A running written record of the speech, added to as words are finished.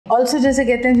Also जैसे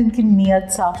कहते हैं जिनकी नीयत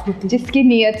साफ होती है, जिसकी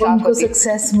नीयत साफ उनको होती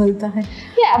सक्सेस मिलता है.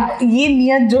 ये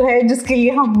नीयत जो है जिसके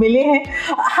लिए हम मिले हैं,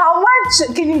 how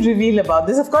much can you reveal about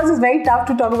this? Of course it's very tough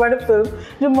to talk about a film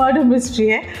जो मर्डर मिस्ट्री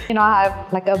है. You know, I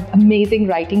have like an amazing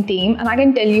writing team, and I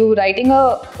can tell you, writing a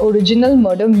original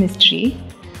murder mystery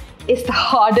is the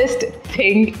hardest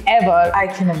thing ever. I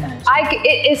can imagine.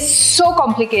 It is so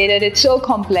complicated, it's so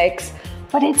complex,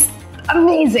 but it's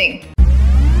amazing.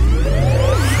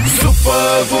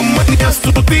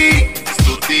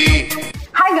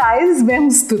 Hi guys, मैं हूँ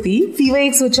स्तुति. Fever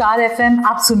 104 FM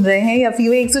आप सुन रहे हैं या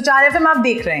fever 104 FM आप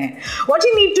देख रहे हैं. What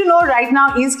you need to know right now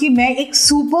is कि मैं एक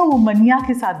सुपर वुमनिया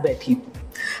के साथ बैठी हूँ.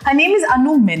 Her name is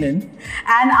Menon,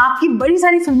 and आपकी बड़ी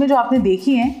सारी फिल्में जो आपने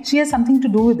देखी हैं, she has something to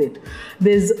do with it.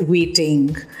 There's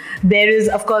Waiting. There is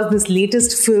of course this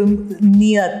latest film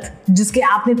Neeyat, जिसके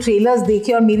आपने ट्रेलर्स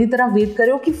देखे और मेरी तरह वेट कर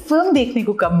रहे हो कि फिल्म देखने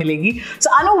को कब मिलेगी. So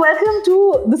Anu, welcome to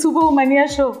the Super Womania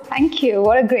show. Thank you.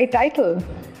 What a great title.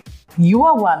 You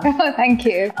are one. Thank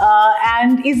you.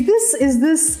 And is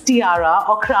this tiara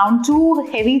or crown too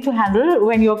heavy to handle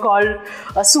when you're called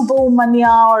a super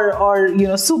womania or you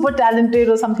know, super talented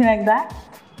or something like that?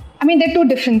 I mean, they're two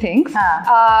different things.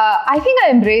 I think I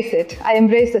embrace it. I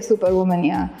embrace the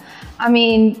superwomania. I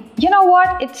mean, you know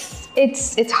what?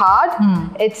 It's hard.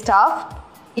 It's tough.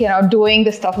 You know, doing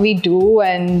the stuff we do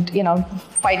and, you know,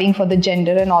 fighting for the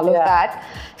gender and all of that.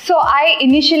 So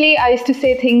initially I used to say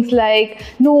things like,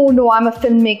 no, I'm a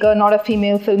filmmaker, not a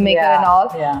female filmmaker and all.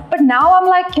 But now I'm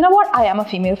like, you know what? I am a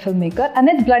female filmmaker and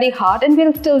it's bloody hard and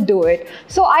we'll still do it.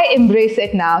 So I embrace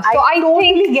it now. So I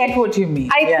totally get what you mean.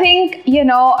 I think, you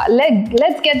know,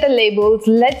 let's get the labels,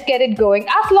 let's get it going.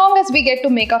 As long as we get to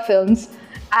make our films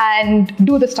and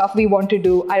do the stuff we want to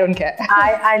do, I don't care.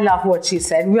 I love what she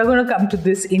said. We are going to come to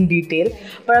this in detail.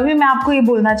 पर अभी मैं आपको ये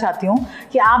बोलना चाहती हूँ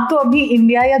कि आप तो अभी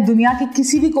इंडिया या दुनिया के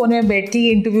किसी भी कोने में बैठ के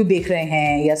ये इंटरव्यू देख रहे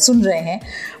हैं या सुन रहे हैं,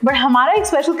 बट हमारा एक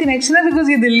स्पेशल कनेक्शन है बिकॉज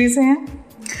ये दिल्ली से हैं.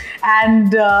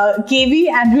 And KV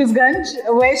Andrewsganj,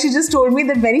 where she just told me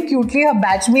that very cutely her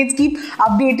batchmates keep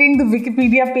updating the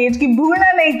Wikipedia page कि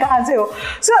भूलना नहीं कहाँ से हो.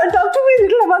 So talk to me a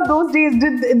little about those days.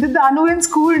 Did Anu in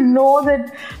school know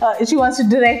that she wants to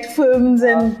direct films?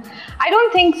 And I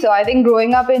don't think so. I think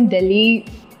growing up in Delhi,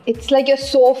 it's like you're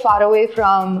so far away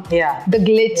from the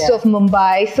glitz of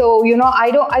Mumbai. So, you know,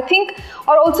 I think,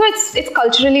 or also it's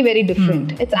culturally very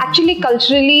different. It's actually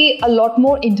culturally a lot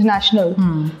more international.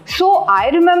 So I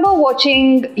remember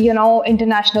watching, you know,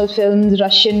 international films,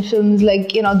 Russian films,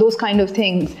 like, you know, those kind of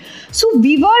things. So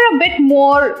we were a bit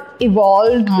more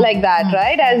evolved like that,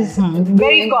 right? As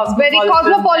very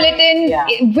cosmopolitan.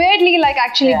 Weirdly, like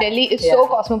actually Delhi is so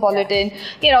cosmopolitan.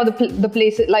 You know, the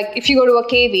places, like if you go to a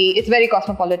KV, it's very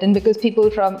cosmopolitan because people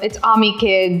from, it's army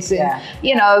kids, and,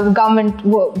 you know, government,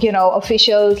 you know,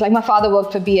 officials. Like my father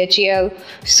worked for BHEL.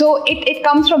 So it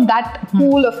comes from that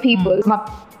pool of people. My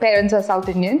parents are South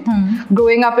Indian.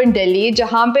 Growing up in Delhi,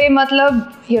 जहाँ पे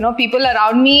मतलब, you know, people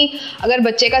around me, अगर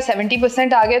बच्चे का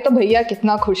 70% आ गया तो भैया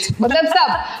कितना खुश, मतलब सब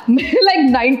like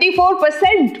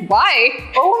 94%. Why?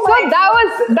 Oh my so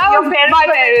that was my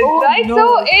parents, right? No. So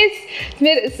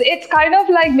it's kind of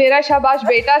like मेरा शाबाश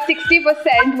बेटा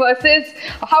 60% versus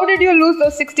how did you lose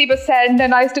those 60%?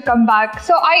 And I used to come back.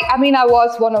 So I mean I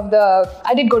was one of the,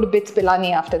 I did go to BITS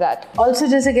Pilani after that. Also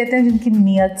जैसे कहते हैं जिनकी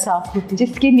नीयत साफ होती है,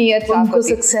 जिसकी नीयत साफ होती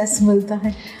है, सक्सेस मिलता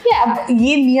है. अब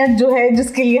ये नियत जो है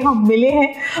जिसके लिए हम मिले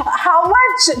हैं, how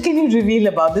much can you reveal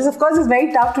about this? Of course it's very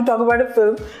tough to talk about a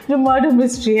film जो मर्डर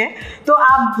मिस्ट्री है, तो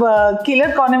आप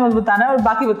किलर कौन है मत बताना और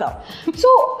बाकी बताओ. So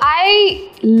I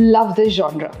love this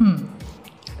genre.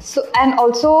 So and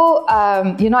also,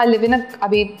 you know, I live in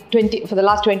for the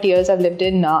last 20 years I've lived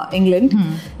in England.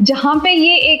 जहाँ पे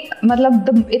ये एक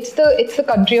मतलब it's the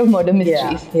country of murder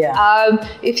mysteries.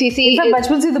 If you see,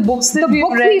 बचपन से the books we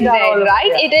read,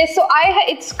 right? It is. So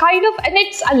it's kind of, and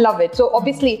I love it. So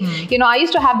obviously, you know, I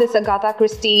used to have this Agatha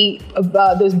Christie,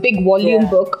 those big volume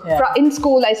book in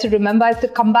school. I used to remember I used to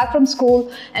come back from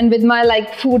school and with my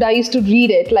like food I used to read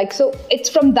it. Like, so it's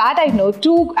from that I know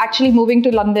to actually moving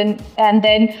to London and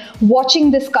then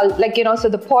watching this like, you know, so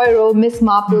the Poirot, Miss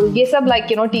Marple, ये सब like,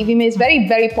 you know, TV में is very,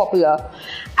 very popular.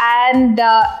 And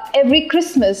every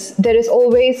Christmas there is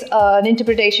always an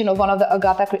interpretation of one of the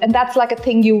Agatha Christie, and that's like a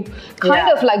thing you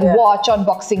kind of like watch on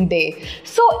Boxing Day.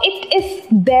 So it is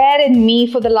there in me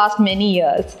for the last many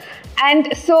years,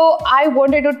 and so I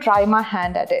wanted to try my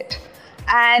hand at it.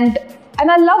 And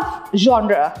I love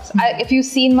genre. If you've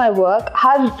seen my work,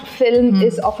 her film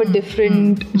is of a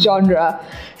different genre.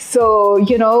 So,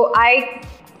 you know, I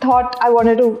thought I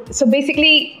wanted to, so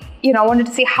basically, you know, I wanted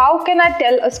to see how can I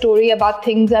tell a story about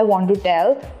things I want to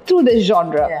tell through this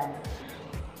genre.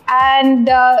 And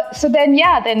so then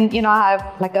I have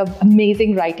like an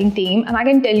amazing writing team, and I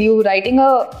can tell you, writing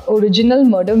a original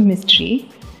murder mystery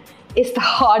is the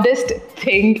hardest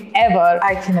thing ever.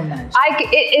 I can imagine.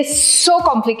 It is so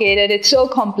complicated, it's so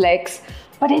complex,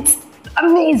 but it's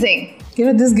amazing.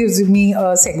 This gives me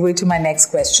a segue to my next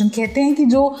question. कहते हैं कि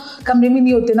जो कमरे में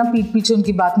नहीं होते ना, पीठ पीछे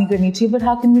उनकी बात नहीं करनी चाहिए. But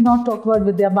how can we not talk about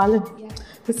Vidya Balan? Yeah.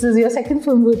 This is your second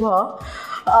film with her.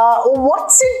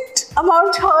 What's it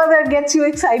about her that gets you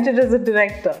excited as a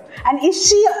director? And is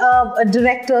she a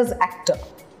director's actor?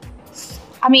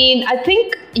 I mean, I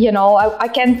think, I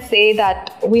can say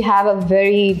that we have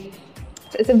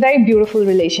it's a very beautiful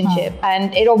relationship,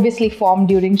 and it obviously formed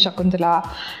during Shakuntala,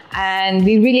 and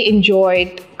we really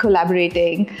enjoyed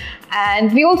collaborating,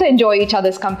 and we also enjoy each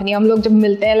other's company. हम लोग जब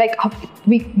मिलते हैं, like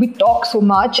we talk so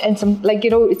much, and some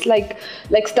it's like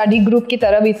study group की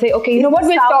तरह. We say, okay, what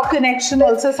we'll talk. Connection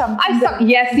also something.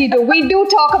 Yes, we do. We do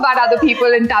talk about other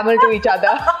people in Tamil to each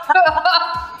other.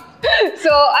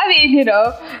 So I mean,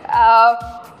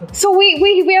 so we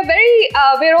are very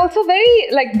we're also very,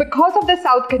 like, because of the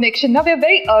South connection, now we're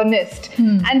very earnest,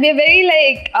 and we're very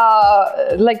you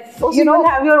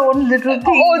have your own little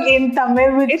thing in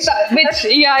Tamil which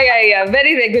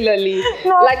very regularly,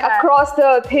 across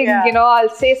the thing, I'll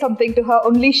say something to her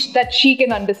only that she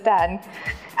can understand.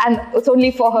 And it's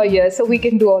only for her ears, so we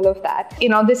can do all of that.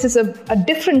 This is a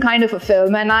different kind of a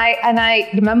film, and I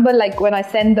remember, like, when I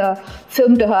sent the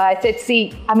film to her, I said,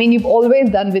 see, I mean, you've always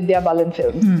done Vidya Balan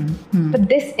films, but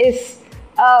this is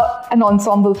an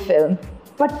ensemble film.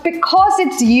 But because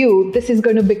it's you, this is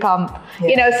going to become,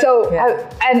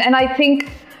 and I think,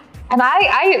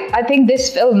 I think this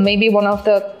film may be one of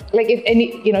the, like, if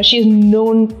any, she's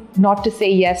known not to say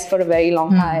yes for a very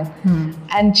long time,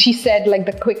 and she said, like,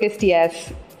 the quickest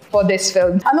yes for this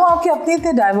film. I know आपके अपने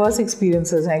इतने diverse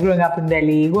experiences हैं, growing up in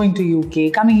Delhi, going to UK,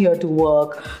 coming here to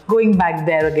work, going back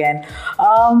there again.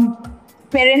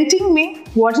 Parenting में,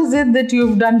 what is it that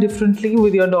you've done differently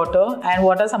with your daughter, and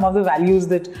what are some of the values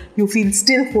that you feel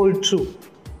still hold true?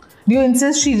 Do you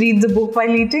insist she reads a book while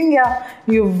eating? Yeah,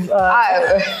 you've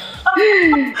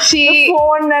the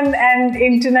phone and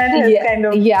internet has kind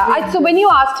of so when you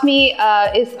asked me,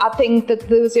 I think that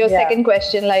this was your second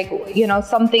question. Like,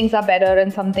 some things are better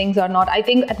and some things are not. I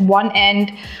think at one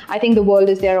end, I think the world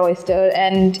is their oyster,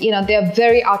 and they're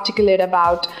very articulate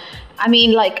about. I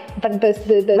mean, like, the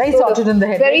very sorted in the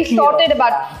head. Very sorted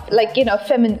about, like,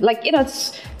 feminine, like,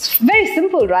 it's very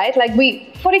simple, right? Like,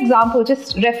 for example,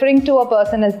 just referring to a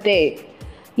person as they,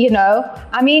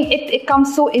 I mean, it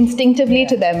comes so instinctively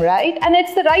to them, right? And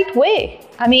it's the right way.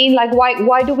 I mean, like,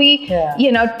 why do we,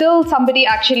 till somebody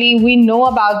actually we know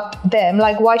about them,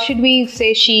 like, why should we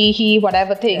say she, he,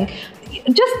 whatever thing?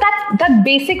 Just that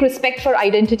basic respect for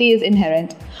identity is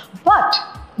inherent. But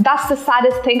that's the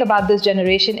saddest thing about this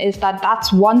generation, is that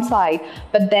that's one side,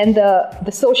 but then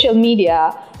the social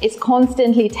media is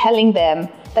constantly telling them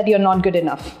that you're not good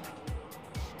enough.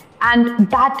 And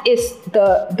that is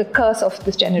the curse of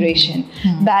this generation,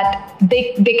 that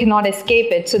they cannot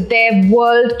escape it. So their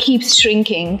world keeps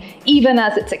shrinking even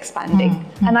as it's expanding.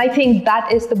 And I think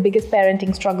that is the biggest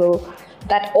parenting struggle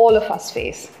that all of us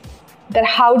face. That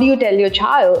how do you tell your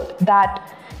child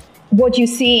that what you're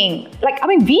seeing, like, I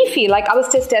mean, we feel like, I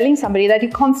was just telling somebody that you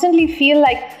constantly feel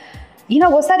like,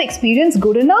 was that experience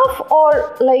good enough?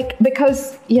 Or, like,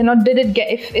 because, did it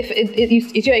get,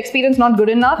 is your experience not good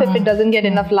enough if it doesn't get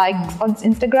enough likes on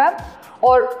Instagram?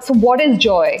 Or, so what is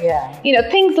joy?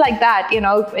 Things like that,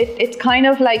 it's kind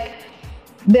of like,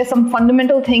 there's some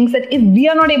fundamental things that if we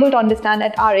are not able to understand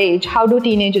at our age, how do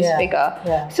teenagers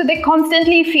figure? So they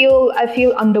constantly feel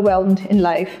underwhelmed in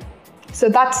life. So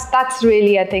that's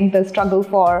really, I think, the struggle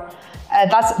for,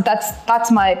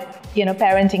 that's my,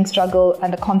 parenting struggle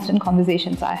and the constant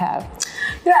conversations I have.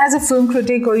 As a film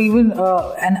critic or even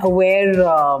an aware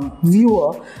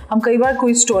viewer, हम कई बार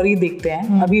कोई story देखते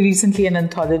हैं, अभी recently an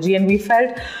anthology, and we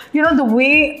felt, the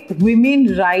way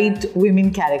women write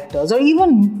women characters or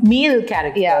even male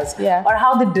characters, or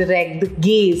how they direct, the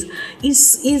gaze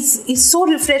is so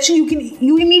refreshing.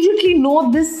 You immediately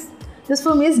know this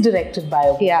film is directed by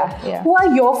a woman. Who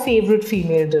are your favorite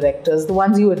female directors? The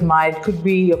ones you admired? Could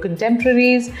be your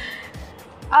contemporaries.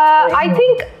 I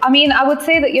think, I would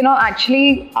say that,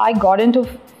 actually I got into,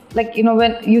 like,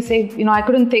 when you say, I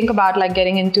couldn't think about, like,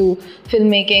 getting into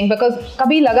filmmaking because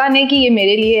kabhi laga nahi ki ye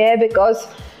mere liye hai, because,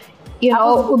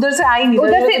 udhar se aayi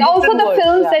nahi. Also the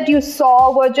films that you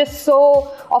saw were just so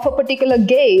of a particular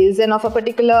gaze and of a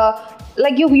particular,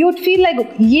 like, you'd feel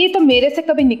like ye to mere se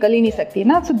kabhi nikal hi nahi sakti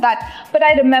na. So that, but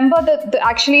I remember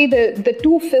actually the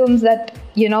two films that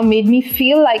made me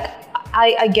feel like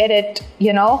I get it,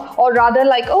 you know, or rather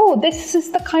like, oh, this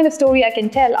is the kind of story I can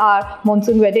tell, are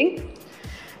Monsoon Wedding.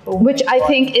 Which I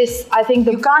think is,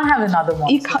 you can't have another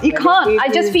one. You can't. I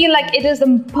just feel like it is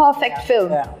the perfect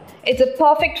film. Yeah. It's a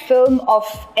perfect film of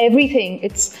everything.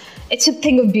 It's a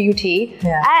thing of beauty.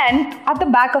 Yeah. And at the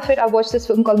back of it, I watched this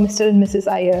film called Mr. and Mrs.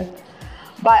 Iyer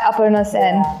by Aparna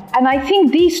Sen. Yeah. And I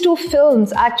think these two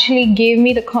films actually gave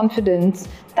me the confidence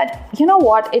that, you know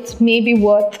what, it's maybe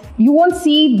worth, you won't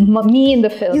see me in the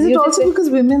film. Is it also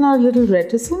because women are a little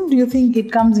reticent? Do you think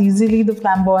it comes easily, the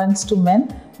flamboyance, to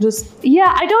men?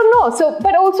 Yeah, I don't know. So,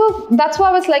 but also that's why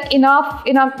I was like, enough.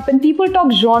 When people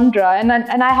talk genre, and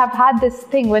I have had this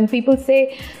thing when people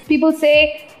say,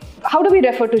 how do we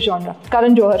refer to genre?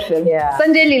 Karan Johar film,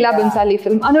 Sanjay Leela Bhansali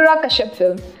film, Anurag Kashyap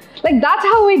film. Like that's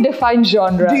how we define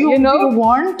genre. Do you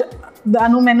want the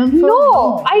Anu Menon film?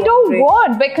 No, I don't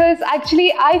want, because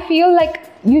actually I feel like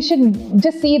you should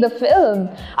just see the film.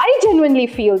 I genuinely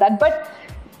feel that, but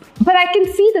I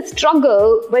can see the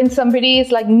struggle when somebody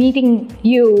is like meeting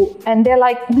you and they're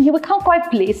like, we can't quite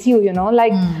place you, you know,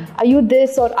 like, are you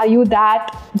this or are you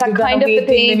that? That kind of a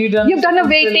thing. You've done a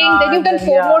waiting, then you've done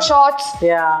 4 more shots.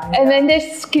 And then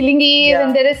there's Killing Eve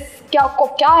and there is, kya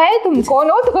hai tum? Kaun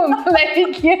ho tum?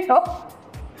 Like, you know.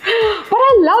 But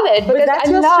I love it because that's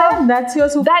your strength. That's your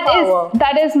superpower.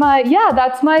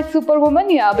 That's my superwoman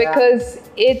here, because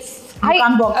it's... You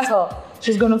can't box her.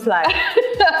 She's going to fly.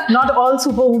 Not all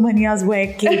superwomanias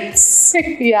wear capes.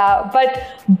 Yeah,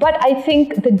 but I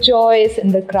think the joy is in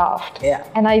the craft. Yeah.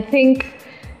 And I think,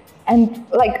 and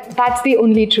like, that's the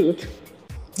only truth.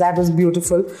 That was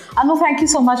beautiful. Anu, thank you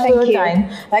so much for your time.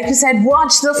 Like you said,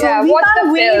 watch the film. Yeah, we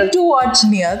can't wait to watch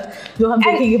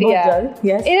Neeyat.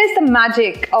 Yes. It is the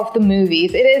magic of the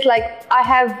movies. It is like, I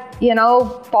have, you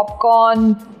know,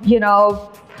 popcorn, you know,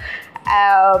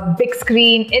 big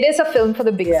screen. It is a film for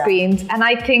the big screens, and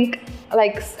I think,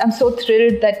 like, I'm so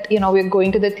thrilled that, you know, we're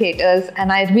going to the theaters,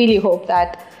 and I really hope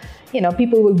that, you know,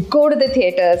 people will go to the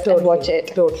theaters and watch it.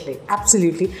 Totally,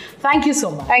 absolutely. Thank you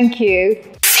so much. Thank you.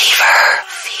 Fever.